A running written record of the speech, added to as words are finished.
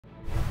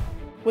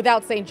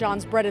Without St.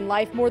 John's Bread and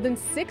Life, more than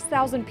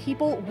 6,000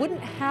 people wouldn't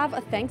have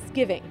a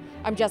Thanksgiving.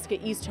 I'm Jessica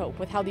Easthope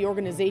with how the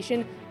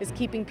organization is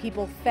keeping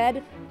people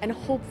fed and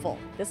hopeful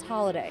this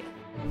holiday.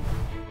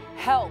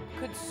 Help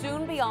could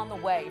soon be on the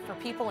way for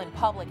people in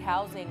public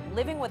housing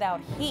living without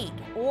heat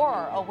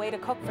or a way to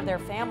cook for their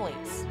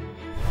families.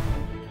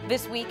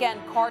 This weekend,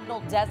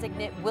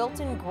 Cardinal-designate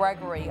Wilton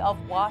Gregory of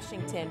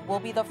Washington will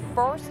be the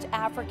first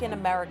African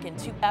American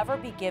to ever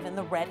be given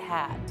the red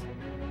hat.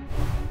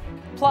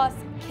 Plus,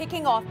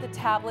 kicking off the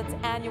Tablet's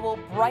annual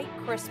Bright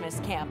Christmas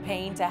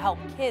campaign to help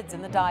kids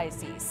in the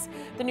diocese.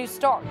 The news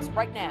starts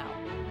right now.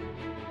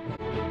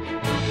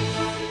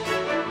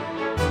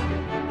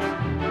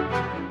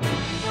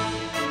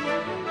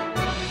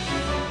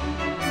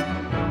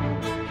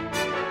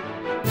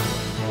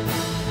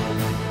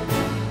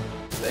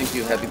 Thank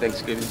you. Happy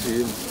Thanksgiving to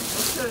you.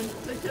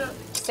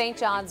 St.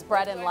 John's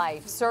Bread and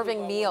Life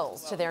serving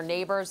meals to their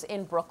neighbors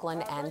in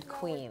Brooklyn and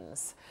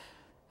Queens.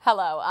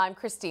 Hello, I'm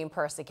Christine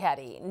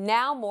Persichetti.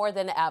 Now more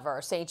than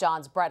ever, St.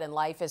 John's Bread and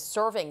Life is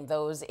serving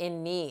those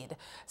in need.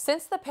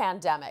 Since the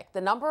pandemic, the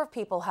number of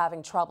people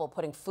having trouble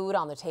putting food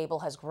on the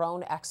table has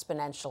grown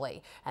exponentially.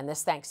 And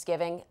this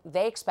Thanksgiving,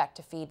 they expect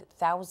to feed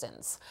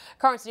thousands.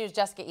 Currents News'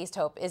 Jessica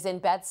Easthope is in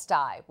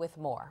Bed-Stuy with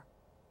more.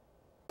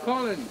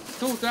 Calling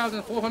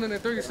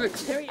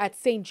 2,436. At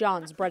St.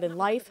 John's Bread and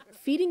Life,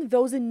 feeding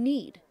those in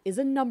need is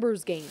a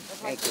numbers game.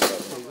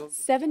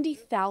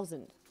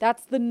 70,000.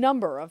 That's the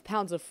number of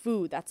pounds of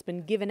food that's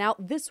been given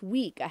out this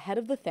week ahead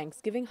of the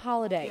Thanksgiving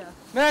holiday.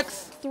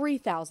 Next.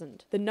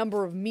 3,000. The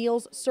number of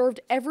meals served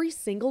every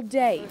single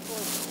day.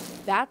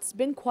 That's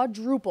been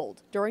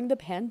quadrupled during the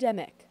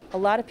pandemic. A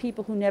lot of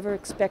people who never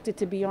expected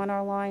to be on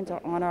our lines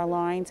are on our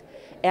lines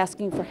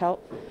asking for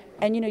help.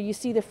 And you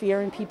see the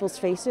fear in people's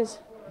faces.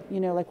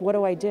 Like, what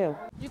do I do?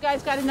 You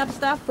guys got enough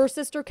stuff? For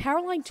Sister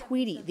Caroline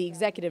Tweedy, the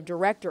executive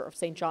director of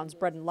St. John's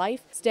Bread and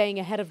Life, staying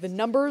ahead of the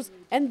numbers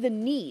and the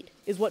need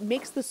is what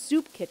makes the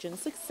soup kitchen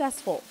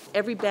successful.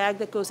 Every bag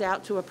that goes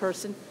out to a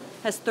person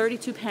has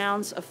 32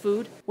 pounds of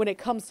food. When it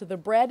comes to the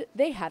bread,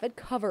 they have it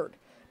covered.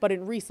 But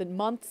in recent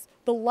months,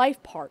 the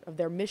life part of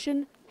their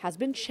mission has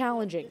been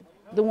challenging.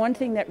 The one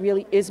thing that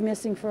really is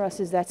missing for us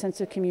is that sense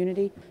of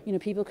community.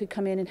 People could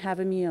come in and have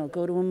a meal,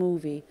 go to a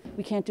movie.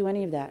 We can't do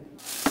any of that.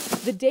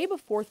 The day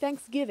before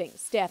Thanksgiving,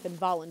 staff and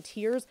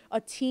volunteers, a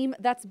team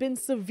that's been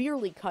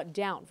severely cut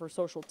down for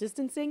social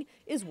distancing,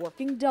 is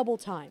working double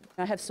time.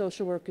 I have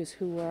social workers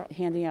who are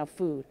handing out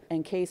food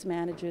and case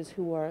managers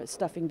who are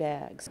stuffing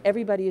bags.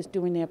 Everybody is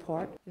doing their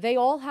part. They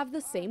all have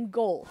the same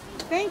goal.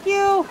 Thank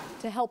you.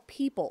 To help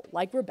people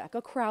like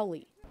Rebecca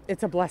Crowley.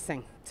 It's a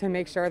blessing to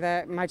make sure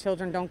that my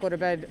children don't go to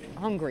bed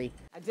hungry.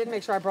 I did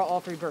make sure I brought all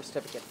 3 birth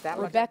certificates.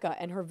 Rebecca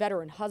and her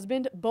veteran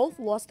husband both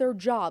lost their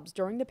jobs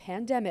during the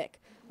pandemic.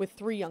 With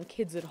 3 young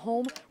kids at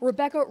home,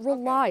 Rebecca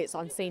relies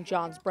on St.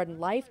 John's Bread and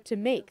Life to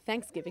make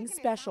Thanksgiving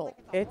special.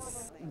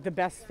 It's the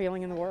best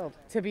feeling in the world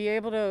to be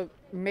able to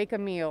make a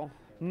meal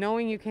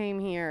knowing you came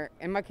here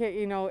and my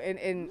kid,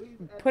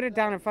 and put it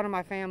down in front of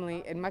my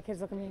family and my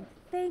kids look at me,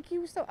 thank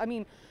you so,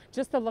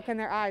 just the look in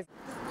their eyes.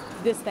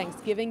 This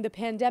Thanksgiving, the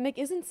pandemic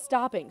isn't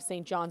stopping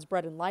St. John's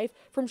Bread and Life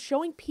from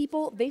showing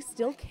people they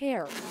still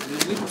care.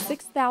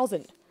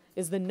 6,000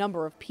 is the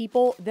number of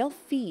people they'll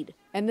feed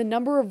and the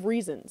number of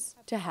reasons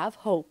to have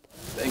hope.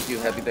 Thank you.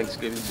 Happy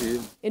Thanksgiving to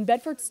you. In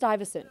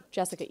Bedford-Stuyvesant,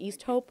 Jessica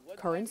Easthope,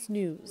 Currents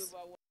News.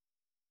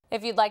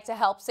 If you'd like to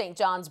help St.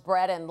 John's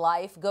Bread and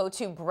Life, go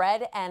to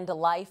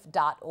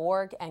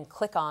breadandlife.org and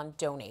click on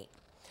Donate.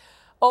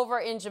 Over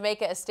in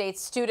Jamaica Estates,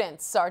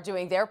 students are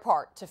doing their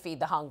part to feed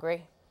the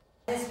hungry.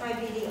 This might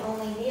be the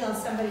only meal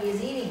somebody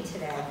is eating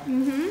today.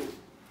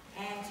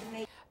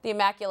 The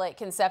Immaculate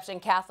Conception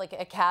Catholic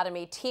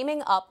Academy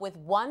teaming up with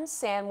one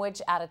sandwich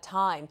at a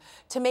time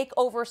to make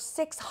over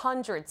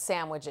 600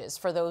 sandwiches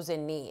for those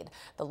in need.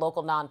 The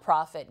local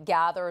nonprofit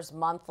gathers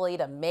monthly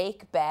to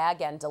make, bag,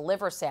 and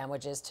deliver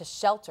sandwiches to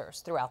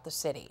shelters throughout the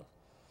city.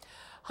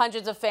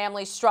 Hundreds of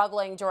families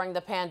struggling during the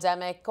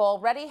pandemic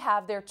already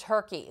have their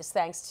turkeys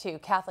thanks to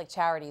Catholic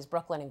Charities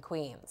Brooklyn and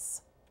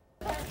Queens.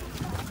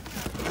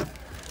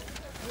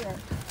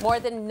 More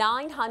than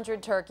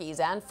 900 turkeys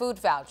and food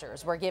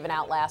vouchers were given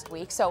out last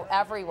week so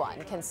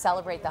everyone can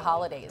celebrate the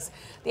holidays.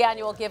 The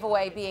annual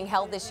giveaway being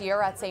held this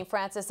year at St.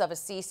 Francis of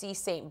Assisi,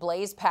 St.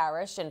 Blaise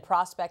Parish in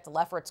Prospect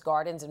Lefferts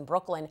Gardens in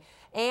Brooklyn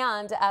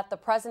and at the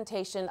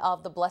presentation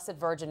of the Blessed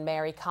Virgin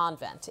Mary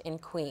Convent in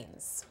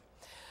Queens.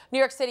 New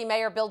York City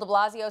Mayor Bill de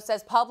Blasio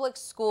says public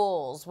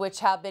schools,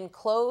 which have been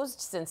closed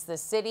since the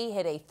city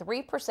hit a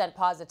 3%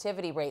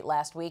 positivity rate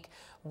last week,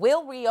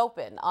 will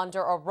reopen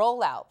under a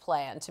rollout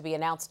plan to be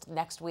announced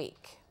next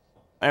week.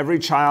 Every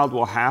child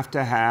will have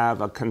to have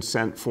a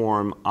consent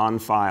form on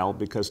file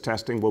because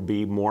testing will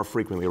be more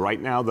frequently. Right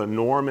now, the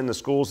norm in the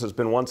schools has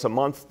been once a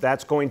month.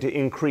 That's going to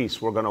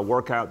increase. We're going to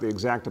work out the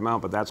exact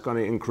amount, but that's going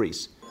to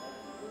increase.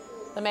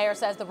 The mayor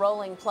says the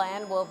rolling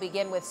plan will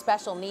begin with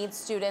special needs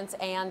students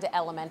and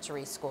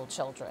elementary school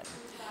children.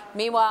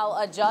 Meanwhile,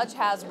 a judge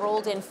has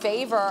ruled in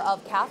favor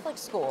of Catholic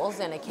schools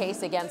in a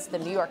case against the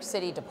New York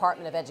City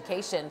Department of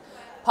Education.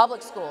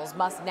 Public schools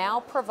must now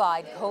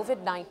provide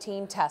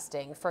COVID-19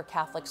 testing for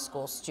Catholic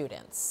school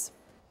students.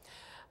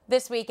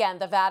 This weekend,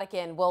 the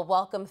Vatican will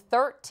welcome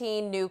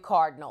 13 new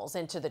cardinals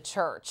into the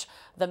church.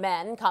 The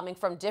men, coming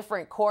from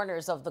different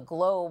corners of the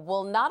globe,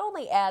 will not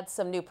only add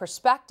some new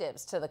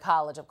perspectives to the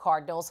College of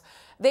Cardinals,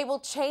 they will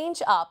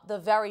change up the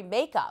very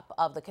makeup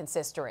of the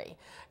consistory.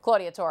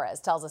 Claudia Torres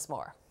tells us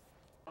more.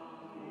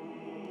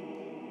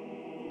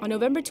 On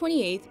November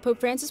 28th, Pope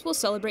Francis will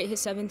celebrate his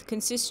 7th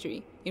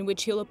consistory, in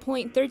which he'll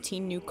appoint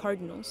 13 new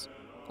cardinals.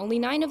 Only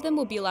 9 of them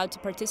will be allowed to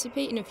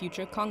participate in a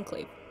future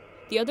conclave.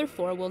 The other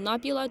 4 will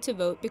not be allowed to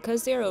vote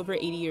because they are over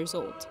 80 years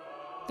old.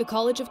 The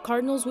College of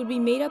Cardinals would be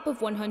made up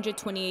of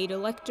 128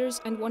 electors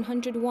and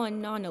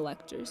 101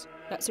 non-electors.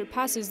 That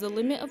surpasses the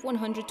limit of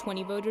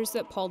 120 voters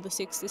that Paul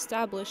VI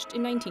established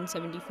in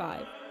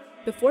 1975.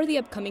 Before the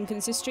upcoming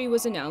consistory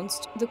was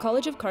announced, the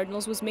College of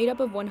Cardinals was made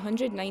up of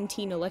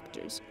 119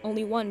 electors,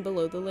 only 1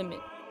 below the limit.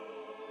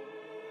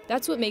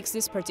 That's what makes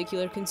this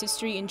particular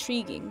consistory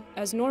intriguing,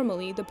 as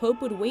normally the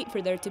Pope would wait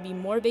for there to be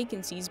more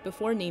vacancies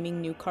before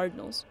naming new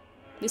cardinals.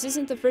 This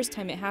isn't the first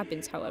time it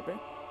happens, however.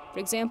 For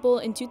example,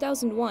 in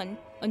 2001,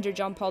 under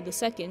John Paul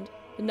II,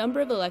 the number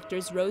of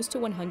electors rose to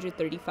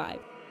 135.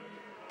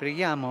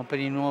 Preghiamo per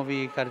I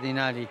nuovi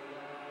cardinali,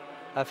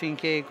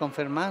 affinché,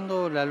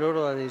 confermando la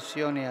loro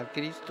adesione a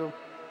Cristo,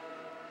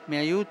 mi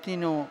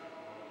aiutino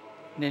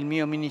nel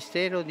mio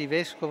ministero di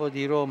Vescovo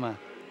di Roma,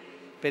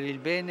 per il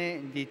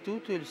bene di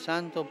tutto il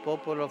santo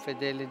popolo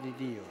fedele di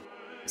Dio.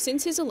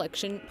 Since his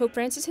election, Pope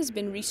Francis has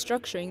been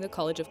restructuring the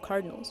College of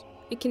Cardinals.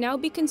 It can now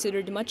be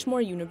considered much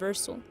more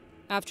universal.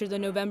 After the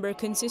November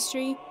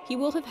consistory, he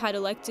will have had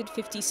elected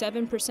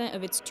 57%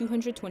 of its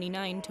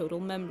 229 total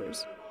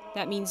members.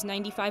 That means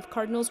 95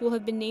 cardinals will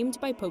have been named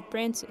by Pope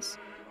Francis,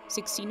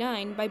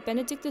 69 by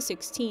Benedict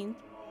XVI,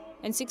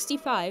 and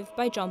 65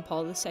 by John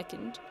Paul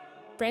II.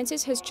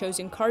 Francis has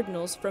chosen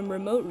cardinals from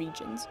remote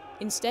regions,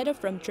 instead of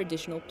from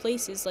traditional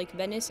places like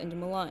Venice and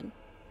Milan.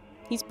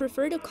 He's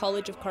preferred a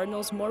college of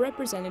cardinals more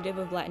representative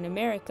of Latin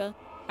America,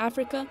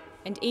 Africa,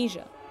 and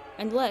Asia,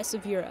 and less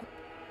of Europe.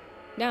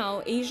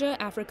 Now, Asia,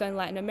 Africa, and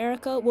Latin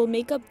America will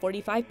make up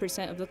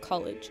 45% of the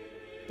college.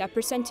 That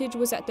percentage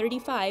was at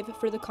 35%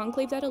 for the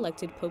conclave that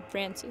elected Pope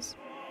Francis.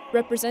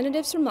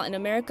 Representatives from Latin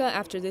America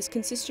after this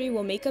consistory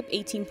will make up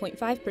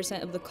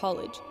 18.5% of the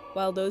college,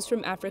 while those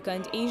from Africa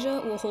and Asia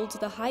will hold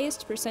the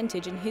highest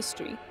percentage in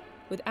history,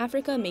 with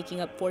Africa making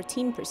up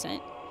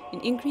 14%, an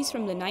increase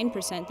from the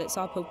 9% that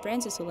saw Pope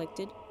Francis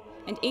elected,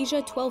 and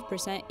Asia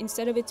 12%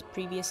 instead of its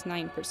previous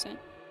 9%.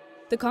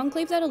 The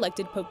conclave that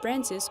elected Pope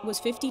Francis was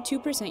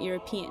 52%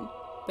 European,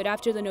 but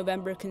after the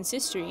November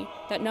consistory,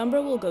 that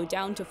number will go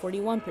down to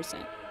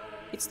 41%.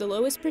 It's the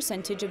lowest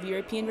percentage of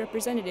European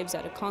representatives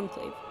at a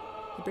conclave.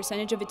 The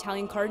percentage of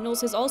Italian cardinals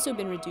has also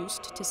been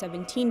reduced to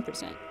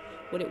 17%,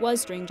 what it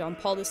was during John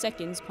Paul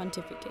II's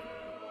pontificate.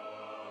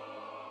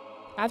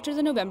 After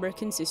the November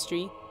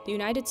consistory, the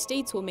United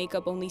States will make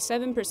up only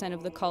 7%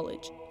 of the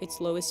college,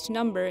 its lowest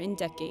number in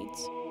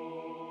decades.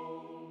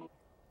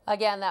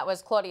 Again, that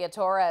was Claudia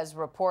Torres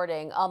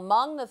reporting.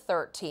 Among the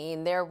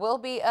 13, there will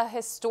be a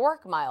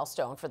historic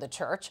milestone for the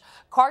church.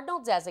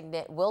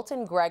 Cardinal-designate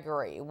Wilton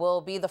Gregory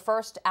will be the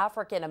first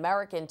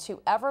African-American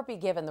to ever be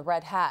given the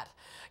red hat.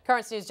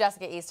 Currents News'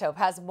 Jessica Easthope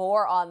has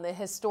more on the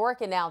historic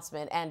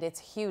announcement and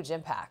its huge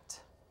impact.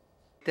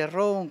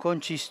 Terrò un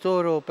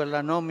concistoro per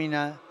la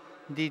nomina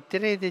di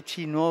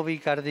 13 nuovi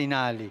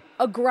cardinali.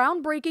 A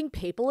groundbreaking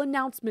papal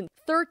announcement,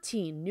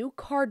 13 new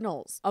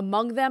cardinals,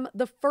 among them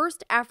the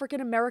first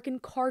African-American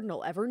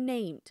cardinal ever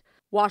named,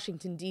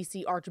 Washington,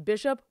 D.C.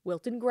 Archbishop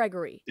Wilton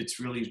Gregory. It's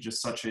really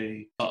just such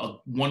a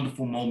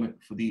wonderful moment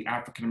for the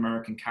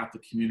African-American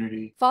Catholic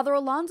community. Father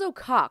Alonzo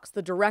Cox,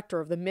 the director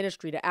of the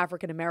Ministry to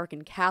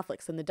African-American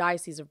Catholics in the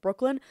Diocese of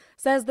Brooklyn,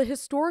 says the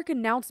historic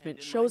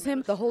announcement shows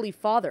him the Holy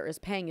Father is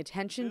paying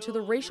attention to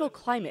the racial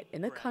climate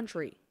in the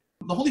country.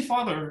 The Holy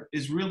Father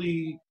is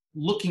really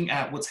looking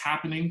at what's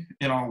happening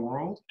in our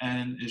world,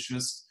 and is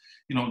just,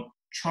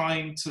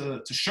 trying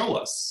to show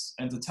us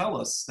and to tell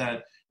us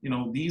that,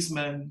 these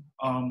men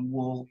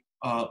will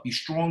be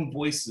strong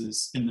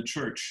voices in the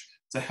church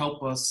to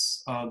help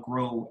us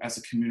grow as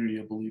a community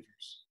of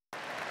believers.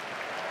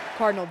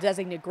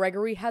 Cardinal-designate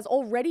Gregory has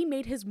already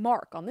made his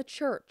mark on the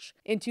church.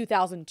 In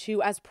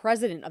 2002, as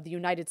president of the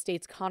United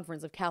States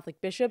Conference of Catholic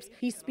Bishops,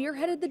 he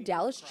spearheaded the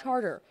Dallas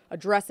Charter,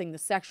 addressing the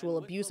sexual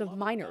abuse of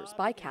minors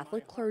by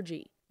Catholic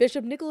clergy.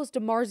 Bishop Nicholas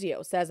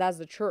DiMarzio says as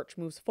the church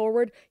moves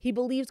forward, he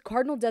believes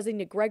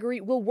Cardinal-designate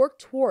Gregory will work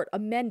toward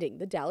amending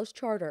the Dallas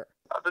Charter.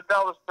 The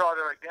Dallas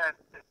Charter, again,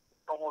 is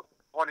almost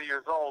 20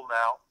 years old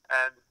now,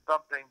 and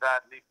something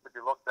that needs to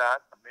be looked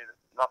at. I mean, it's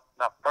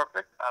not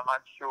perfect. I'm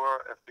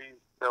sure if he's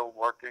still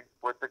working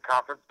with the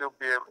conference, he'll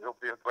be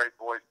a great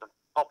voice in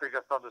helping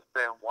us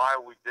understand why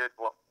we did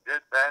what we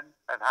did then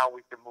and how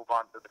we can move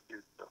on to the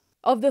future.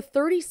 Of the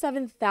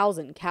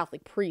 37,000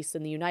 Catholic priests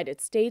in the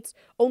United States,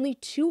 only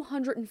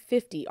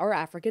 250 are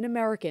African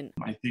American.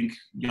 I think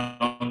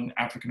young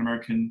African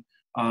American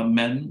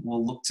men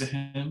will look to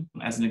him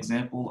as an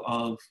example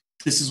of,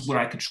 this is what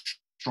I could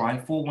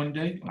strive for one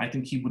day. I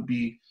think he would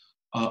be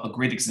a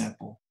great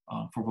example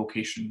for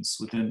vocations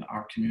within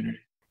our community.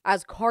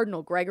 As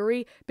Cardinal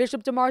Gregory,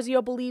 Bishop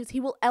DiMarzio believes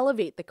he will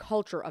elevate the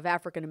culture of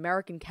African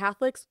American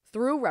Catholics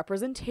through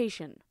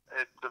representation.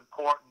 It's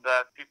important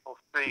that people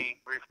see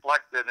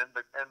reflected in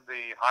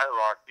the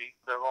hierarchy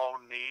their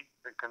own needs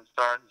and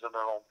concerns of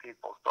their own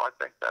people. So I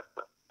think that's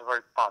a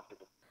very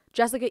positive.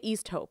 Jessica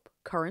Easthope,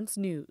 Currents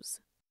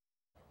News.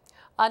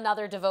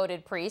 Another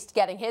devoted priest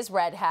getting his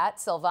red hat,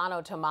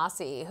 Silvano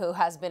Tomasi, who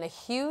has been a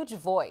huge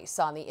voice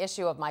on the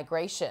issue of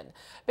migration.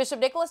 Bishop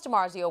Nicholas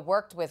DiMarzio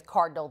worked with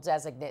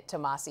Cardinal-designate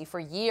Tomasi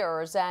for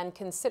years and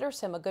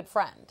considers him a good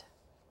friend.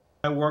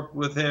 I worked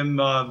with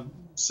him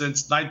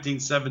since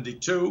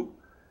 1972.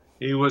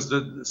 He was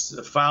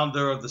the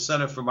founder of the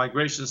Center for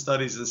Migration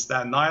Studies in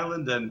Staten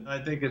Island, and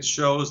I think it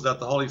shows that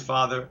the Holy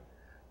Father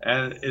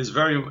is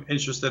very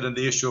interested in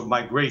the issue of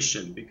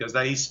migration, because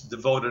he's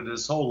devoted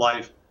his whole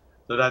life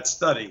to that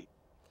study.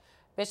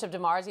 Bishop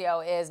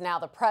DiMarzio is now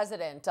the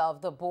president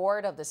of the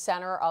board of the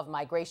Center of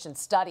Migration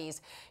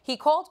Studies. He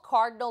called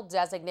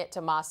Cardinal-designate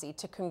Tomasi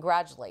to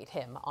congratulate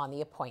him on the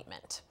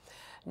appointment.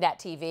 Net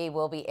TV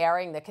will be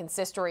airing the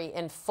consistory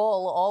in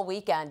full all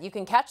weekend. You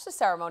can catch the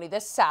ceremony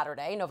this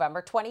Saturday,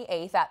 November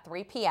 28th at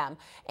 3 p.m.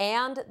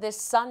 and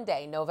this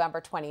Sunday, November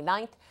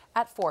 29th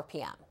at 4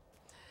 p.m.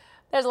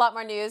 There's a lot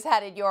more news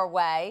headed your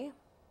way.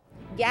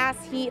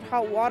 Gas, heat,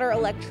 hot water,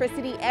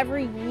 electricity.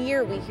 Every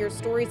year we hear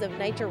stories of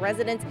NYCHA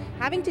residents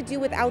having to do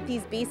without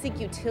these basic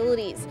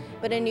utilities.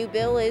 But a new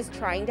bill is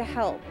trying to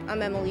help.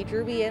 I'm Emily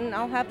Druby and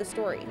I'll have the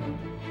story.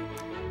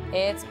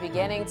 It's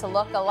beginning to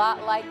look a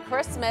lot like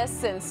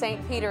Christmas in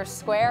St. Peter's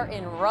Square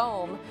in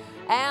Rome.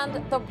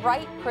 And the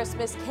Bright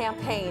Christmas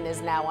campaign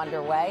is now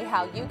underway,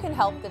 how you can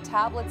help the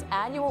tablet's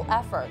annual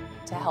effort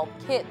to help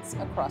kids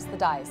across the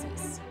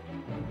diocese.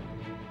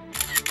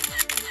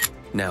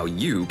 Now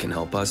you can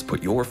help us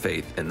put your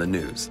faith in the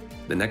news.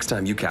 The next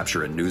time you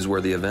capture a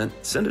newsworthy event,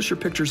 send us your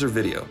pictures or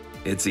video.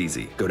 It's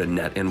easy. Go to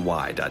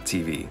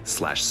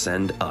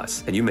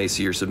netny.tv/sendus and you may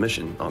see your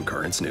submission on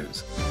Currents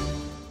News.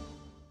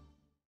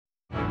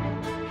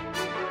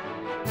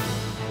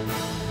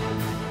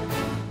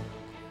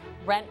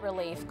 Rent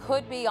relief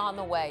could be on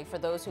the way for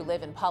those who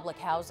live in public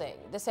housing.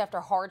 This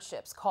after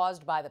hardships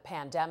caused by the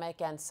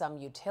pandemic and some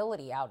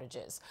utility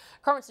outages.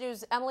 Currents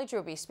News' Emily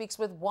Druby speaks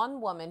with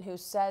one woman who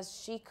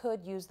says she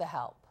could use the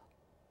help.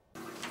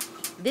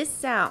 This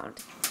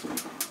sound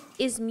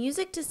is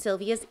music to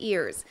Sylvia's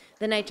ears.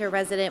 The NYCHA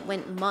resident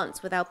went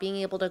months without being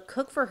able to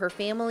cook for her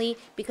family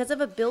because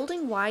of a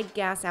building-wide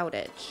gas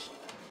outage.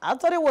 I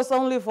thought it was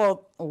only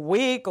for a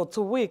week or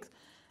 2 weeks,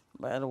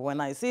 but when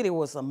I see it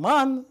was a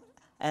month,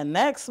 and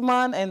next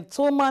month, and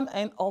 2 months,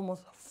 and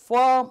almost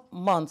 4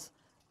 months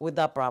with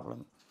that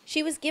problem.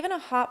 She was given a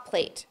hot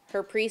plate.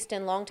 Her priest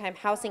and longtime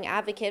housing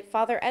advocate,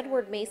 Father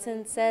Edward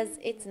Mason, says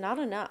it's not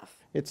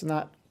enough. It's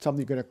not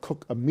something you're going to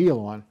cook a meal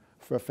on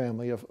for a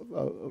family of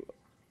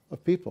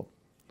people.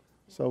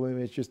 So I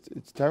mean,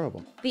 it's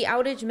terrible. The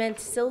outage meant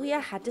Sylvia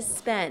had to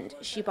spend.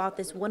 She bought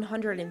this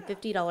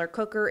 $150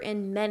 cooker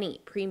and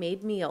many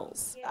pre-made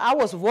meals. I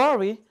was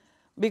worried,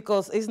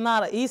 because it's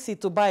not easy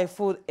to buy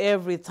food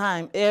every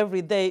time,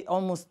 every day,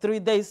 almost 3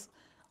 days,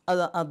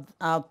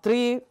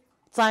 3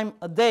 times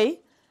a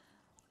day,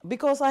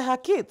 because I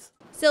had kids.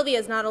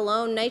 Sylvia's not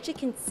alone. NYCHA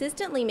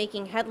consistently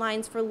making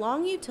headlines for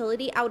long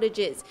utility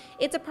outages.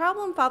 It's a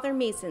problem Father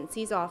Mason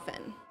sees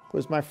often. It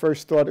was my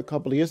first thought a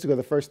couple of years ago.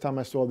 The first time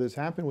I saw this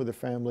happen with a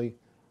family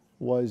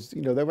was,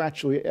 they were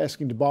actually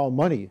asking to borrow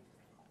money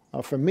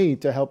from me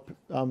to help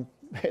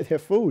pay their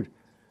food,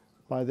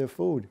 buy their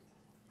food.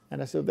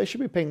 And I said, they should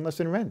be paying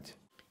less in rent.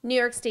 New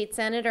York State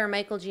Senator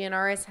Michael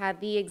Gianaris had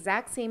the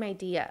exact same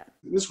idea.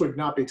 This would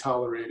not be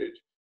tolerated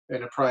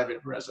in a private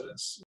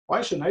residence.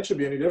 Why should NYCHA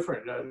be any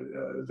different?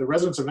 The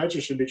residents of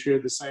NYCHA should be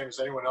treated the same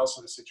as anyone else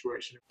in this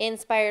situation.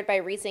 Inspired by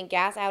recent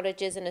gas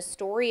outages in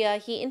Astoria,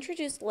 he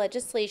introduced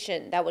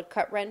legislation that would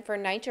cut rent for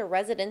NYCHA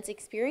residents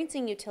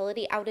experiencing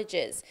utility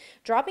outages,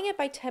 dropping it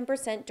by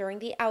 10% during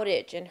the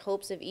outage in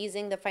hopes of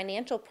easing the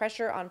financial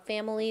pressure on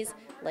families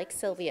like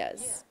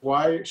Sylvia's.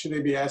 Why should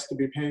they be asked to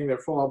be paying their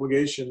full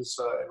obligations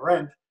in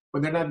rent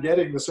when they're not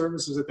getting the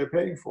services that they're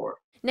paying for?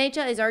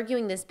 NYCHA is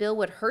arguing this bill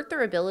would hurt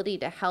their ability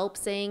to help,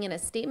 saying in a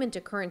statement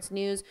to Currents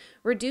News,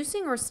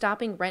 reducing or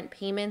stopping rent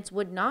payments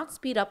would not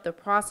speed up the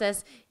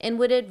process and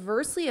would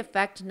adversely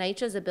affect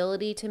NYCHA's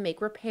ability to make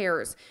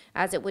repairs,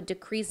 as it would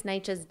decrease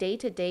NYCHA's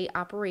day-to-day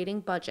operating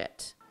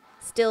budget.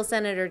 Still,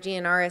 Senator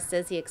Gianaris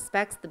says he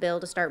expects the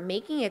bill to start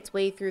making its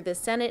way through the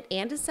Senate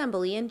and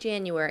Assembly in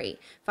January.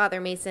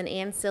 Father Mason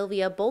and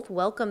Sylvia both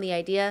welcome the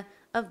idea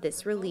of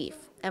this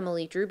relief.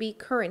 Emily Druby,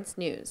 Currents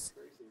News.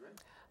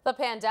 The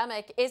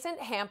pandemic isn't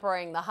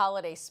hampering the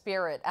holiday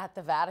spirit at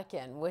the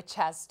Vatican, which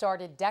has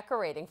started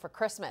decorating for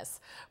Christmas.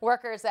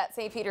 Workers at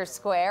St. Peter's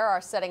Square are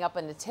setting up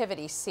a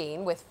nativity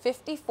scene with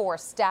 54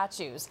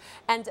 statues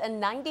and a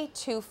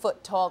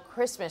 92-foot-tall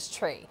Christmas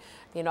tree.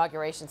 The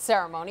inauguration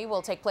ceremony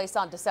will take place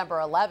on December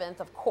 11th,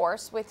 of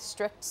course, with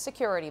strict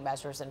security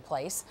measures in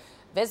place.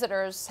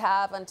 Visitors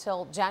have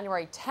until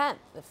January 10th,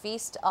 the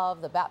Feast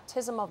of the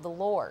Baptism of the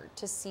Lord,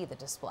 to see the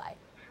display.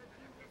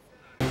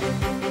 Well,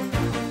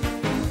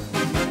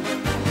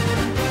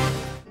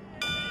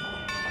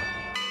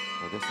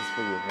 this is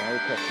for you. Merry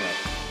Christmas.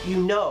 You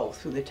know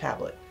through the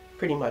tablet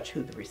pretty much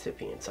who the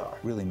recipients are.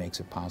 Really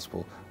makes it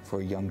possible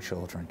for young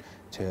children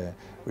to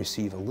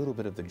receive a little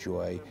bit of the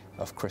joy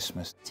of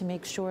Christmas. To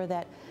make sure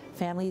that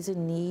families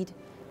in need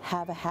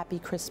have a happy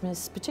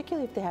Christmas,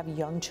 particularly if they have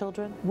young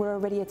children, we're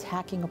already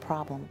attacking a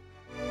problem.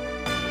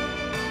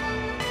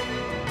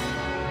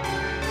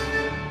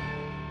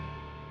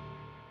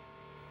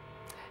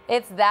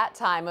 It's that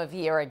time of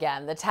year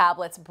again. The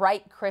tablet's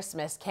Bright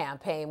Christmas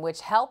campaign, which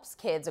helps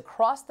kids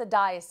across the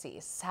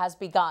diocese, has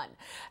begun.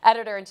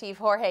 Editor-in-Chief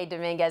Jorge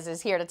Dominguez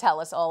is here to tell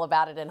us all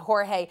about it. And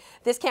Jorge,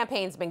 this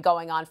campaign's been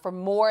going on for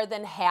more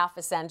than half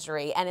a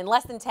century, and in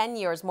less than 10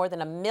 years, more than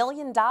 $1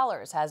 million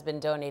has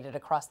been donated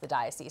across the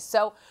diocese.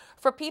 So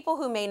for people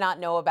who may not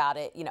know about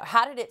it,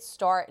 how did it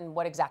start and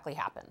what exactly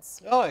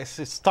happens? Oh, it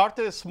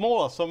started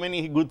small, so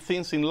many good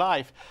things in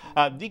life.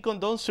 Deacon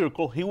Don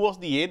Circle, he was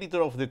the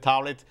editor of the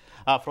tablet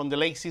from the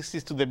late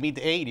 60s to the mid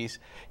 80s.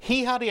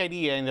 He had the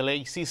idea in the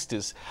late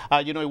 60s.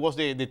 It was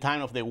the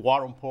time of the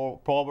war on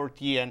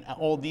poverty and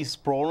all these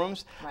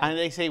programs. Right. And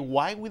they say,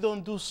 why we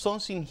don't do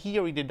something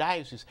here in the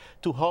diocese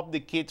to help the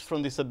kids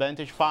from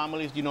disadvantaged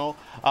families,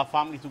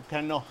 families who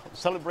cannot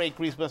celebrate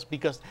Christmas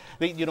because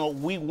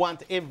we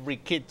want every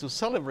kid to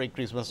celebrate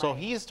Christmas. Right. So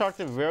he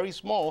started very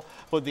small,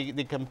 but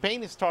the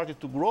campaign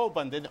started to grow up,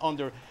 and then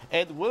under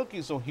Ed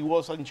Wilkinson, he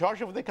was in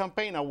charge of the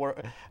campaign, our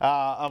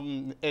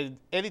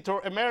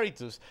editor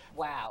emeritus.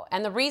 Wow.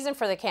 And the reason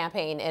for the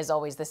campaign is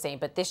always the same,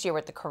 but this year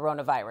with the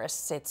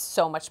coronavirus, it's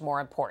so much more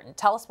important.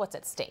 Tell us what's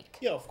at stake.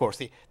 Yeah, of course.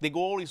 The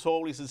goal is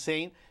always the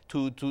same,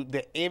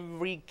 that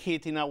every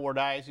kid in our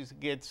diocese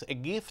gets a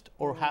gift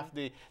or have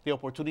the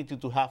opportunity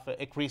to have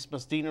a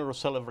Christmas dinner or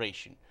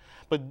celebration.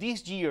 But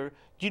this year,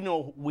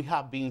 we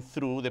have been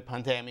through the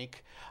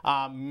pandemic.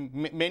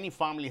 Many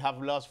families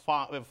have lost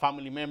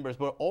family members,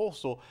 but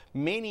also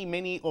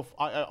many of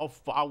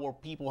our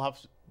people have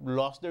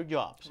lost their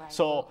jobs. Right.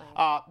 So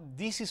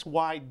this is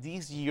why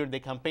this year the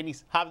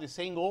campaigns have the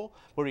same goal,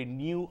 but a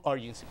new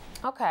urgency.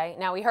 Okay,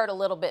 now we heard a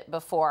little bit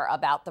before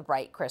about the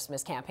Bright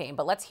Christmas campaign,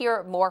 but let's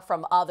hear more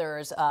from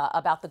others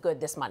about the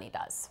good this money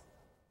does.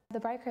 The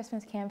Bright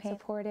Christmas campaign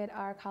supported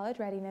our college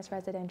readiness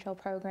residential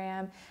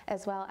program,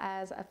 as well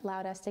as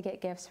allowed us to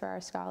get gifts for our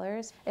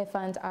scholars. It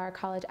funds our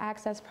college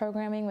access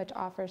programming, which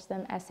offers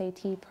them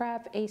SAT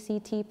prep,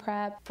 ACT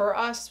prep. For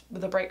us,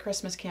 the Bright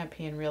Christmas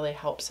campaign really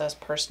helps us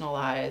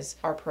personalize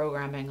our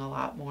programming a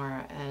lot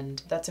more,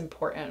 and that's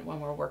important when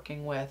we're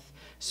working with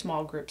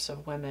small groups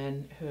of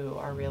women who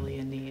are really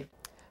in need.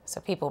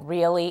 So people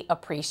really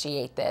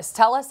appreciate this.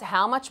 Tell us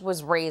how much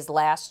was raised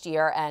last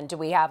year, and do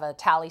we have a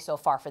tally so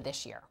far for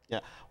this year? Yeah.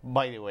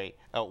 By the way,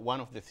 one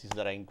of the things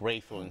that I'm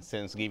grateful in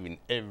Thanksgiving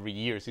every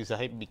year since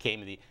I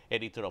became the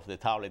editor of the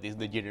tablet is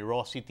the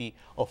generosity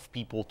of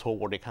people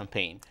toward the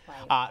campaign.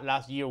 Right.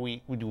 Last year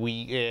we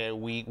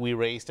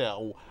raised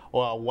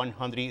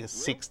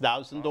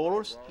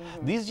 $106,000.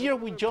 This year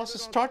we just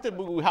started,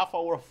 but we have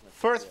our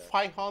first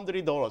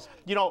 $500.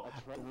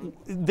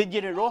 The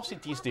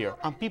generosity is there,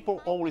 and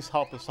people always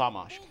help us so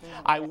much.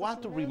 I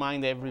want to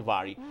remind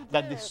everybody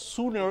that the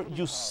sooner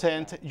you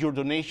send your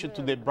donation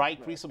to the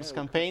Bright Christmas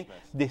campaign,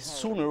 the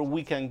sooner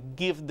we can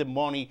give the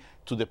money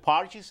to the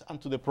parishes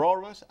and to the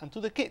programs and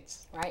to the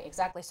kids. Right,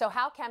 exactly. So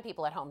how can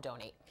people at home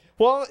donate?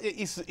 Well,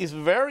 it's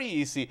very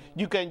easy.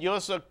 You can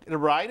just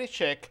write a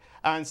check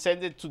and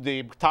send it to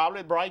the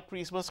Tablet Bright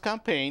Christmas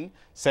campaign,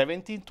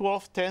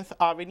 1712 10th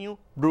Avenue,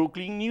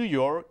 Brooklyn, New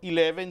York,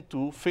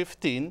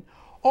 11215.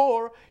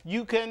 Or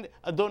you can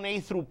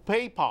donate through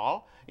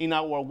PayPal. In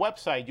our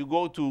website, you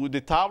go to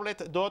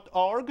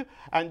thetablet.org,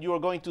 and you are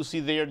going to see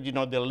there,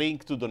 the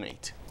link to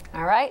donate.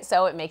 All right,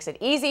 so it makes it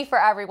easy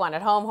for everyone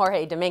at home.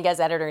 Jorge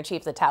Dominguez,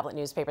 editor-in-chief of the Tablet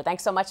newspaper.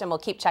 Thanks so much, and we'll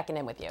keep checking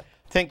in with you.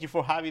 Thank you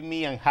for having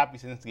me, and happy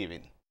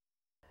Thanksgiving.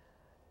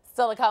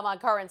 Still to come on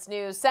Currents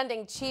News,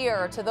 sending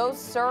cheer to those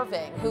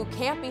serving who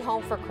can't be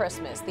home for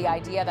Christmas. The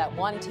idea that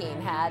one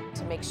team had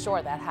to make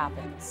sure that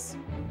happens.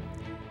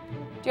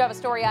 Do you have a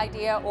story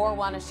idea or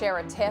want to share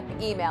a tip?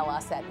 Email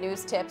us at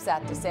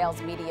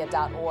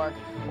newstips@desalesmedia.org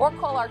or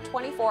call our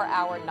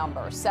 24-hour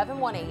number,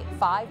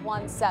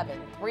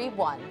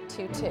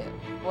 718-517-3122.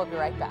 We'll be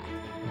right back.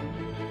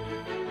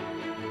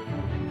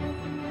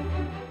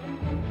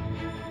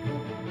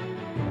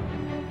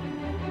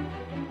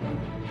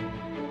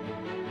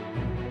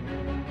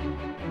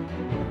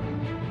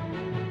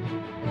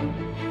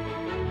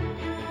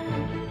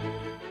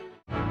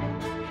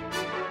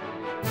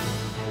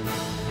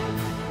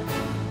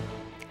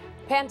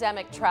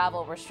 Pandemic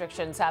travel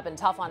restrictions have been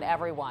tough on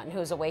everyone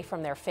who's away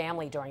from their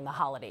family during the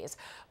holidays.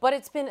 But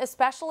it's been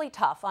especially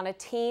tough on a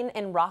teen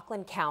in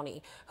Rockland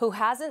County who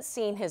hasn't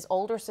seen his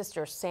older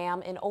sister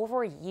Sam in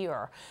over a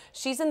year.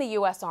 She's in the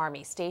U.S.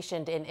 Army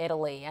stationed in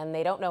Italy, and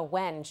they don't know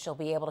when she'll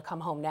be able to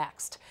come home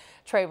next.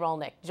 Trey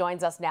Rolnick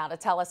joins us now to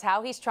tell us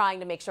how he's trying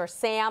to make sure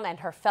Sam and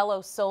her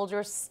fellow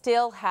soldiers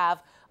still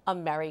have a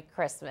Merry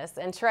Christmas.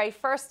 And Trey,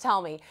 first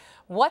tell me,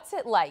 what's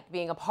it like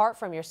being apart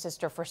from your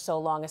sister for so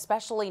long,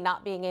 especially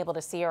not being able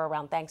to see her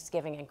around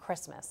Thanksgiving and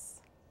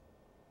Christmas?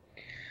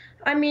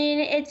 I mean,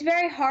 it's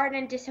very hard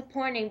and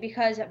disappointing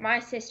because my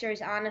sister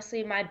is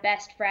honestly my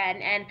best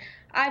friend and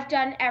I've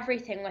done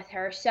everything with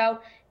her. So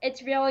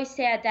it's really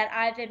sad that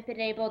I haven't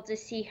been able to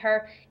see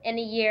her in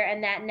a year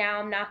and that now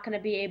I'm not going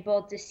to be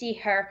able to see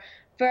her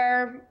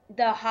for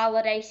the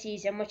holiday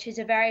season, which is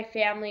a very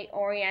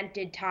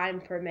family-oriented time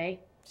for me.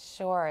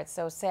 Sure, it's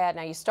so sad.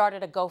 Now, you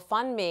started a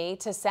GoFundMe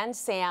to send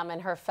Sam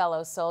and her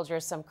fellow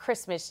soldiers some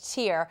Christmas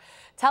cheer.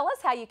 Tell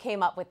us how you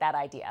came up with that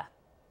idea.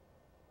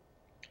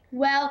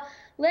 Well,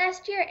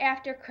 last year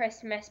after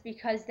Christmas,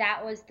 because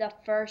that was the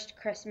first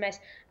Christmas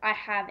I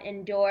have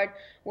endured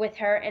with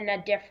her in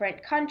a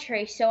different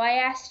country, so I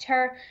asked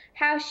her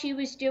how she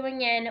was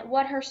doing and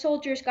what her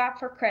soldiers got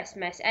for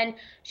Christmas, and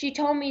she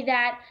told me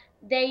that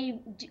they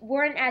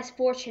weren't as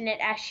fortunate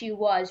as she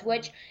was,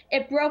 which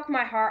it broke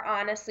my heart,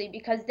 honestly,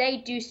 because they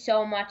do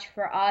so much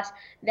for us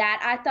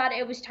that I thought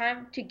it was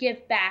time to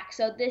give back.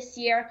 So this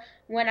year,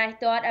 when I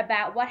thought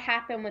about what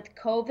happened with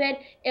COVID,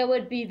 it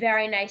would be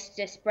very nice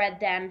to spread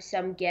them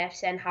some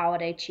gifts and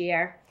holiday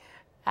cheer.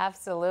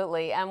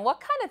 Absolutely. And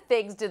what kind of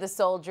things do the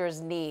soldiers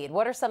need?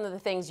 What are some of the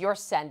things you're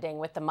sending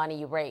with the money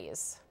you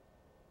raise?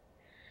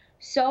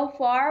 So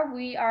far,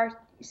 we are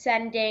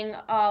sending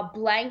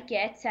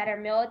blankets that are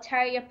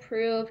military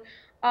approved,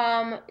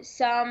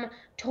 some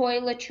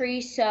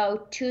toiletries,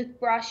 so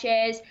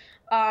toothbrushes,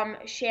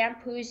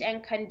 shampoos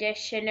and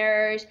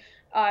conditioners,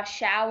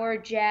 shower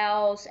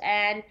gels,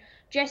 and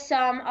just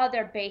some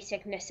other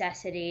basic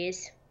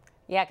necessities.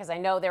 Yeah, because I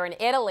know they're in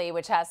Italy,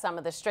 which has some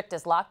of the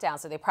strictest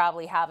lockdowns, so they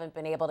probably haven't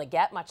been able to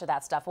get much of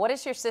that stuff. What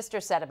has your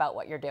sister said about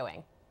what you're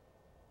doing?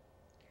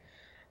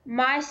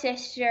 My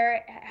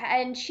sister,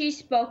 and she's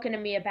spoken to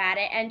me about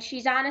it, and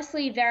she's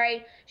honestly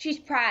she's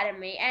proud of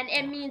me, and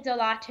it means a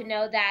lot to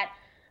know that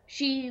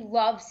she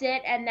loves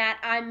it and that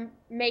I'm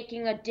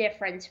making a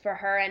difference for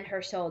her and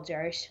her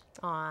soldiers.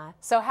 Aw.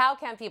 So how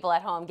can people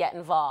at home get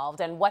involved,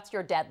 and what's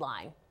your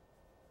deadline?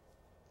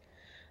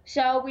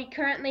 So we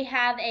currently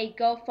have a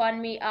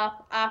GoFundMe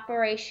up,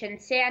 Operation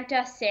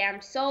Santa,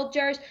 Sam's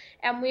Soldiers,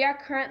 and we are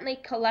currently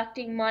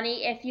collecting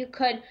money. If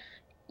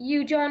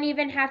you don't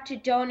even have to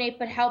donate,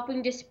 but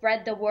helping to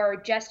spread the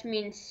word just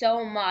means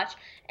so much.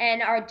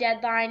 And our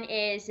deadline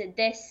is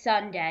this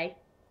Sunday.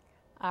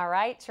 All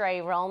right,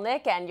 Trey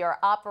Rolnick and your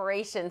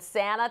Operation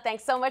Santa.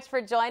 Thanks so much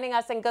for joining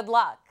us and good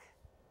luck.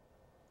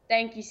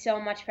 Thank you so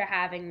much for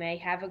having me.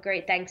 Have a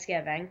great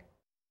Thanksgiving.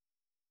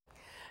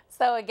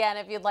 So again,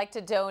 if you'd like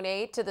to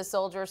donate to the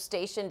soldiers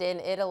stationed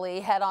in Italy,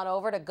 head on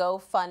over to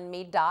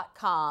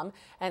GoFundMe.com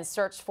and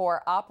search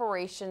for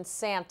Operation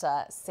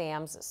Santa,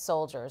 Sam's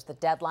Soldiers. The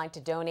deadline to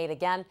donate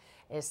again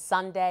is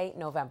Sunday,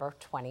 November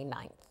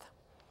 29th.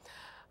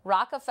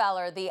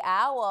 Rockefeller, the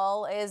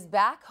owl, is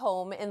back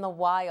home in the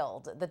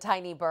wild. The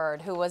tiny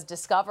bird, who was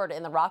discovered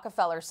in the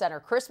Rockefeller Center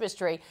Christmas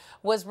tree,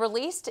 was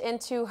released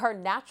into her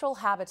natural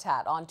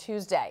habitat on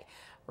Tuesday.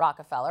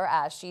 Rockefeller,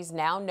 as she's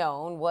now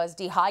known, was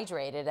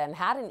dehydrated and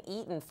hadn't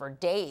eaten for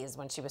days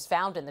when she was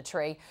found in the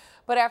tree.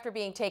 But after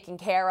being taken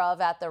care of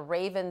at the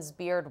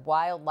Ravensbeard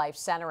Wildlife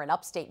Center in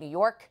upstate New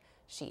York,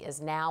 she is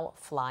now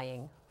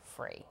flying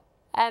free.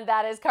 And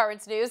that is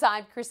Currents News.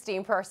 I'm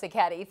Christine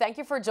Persichetti. Thank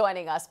you for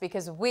joining us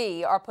because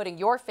we are putting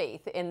your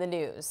faith in the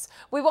news.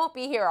 We won't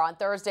be here on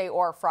Thursday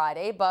or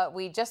Friday, but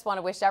we just want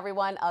to wish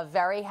everyone a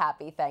very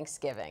happy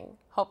Thanksgiving.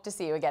 Hope to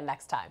see you again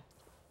next time.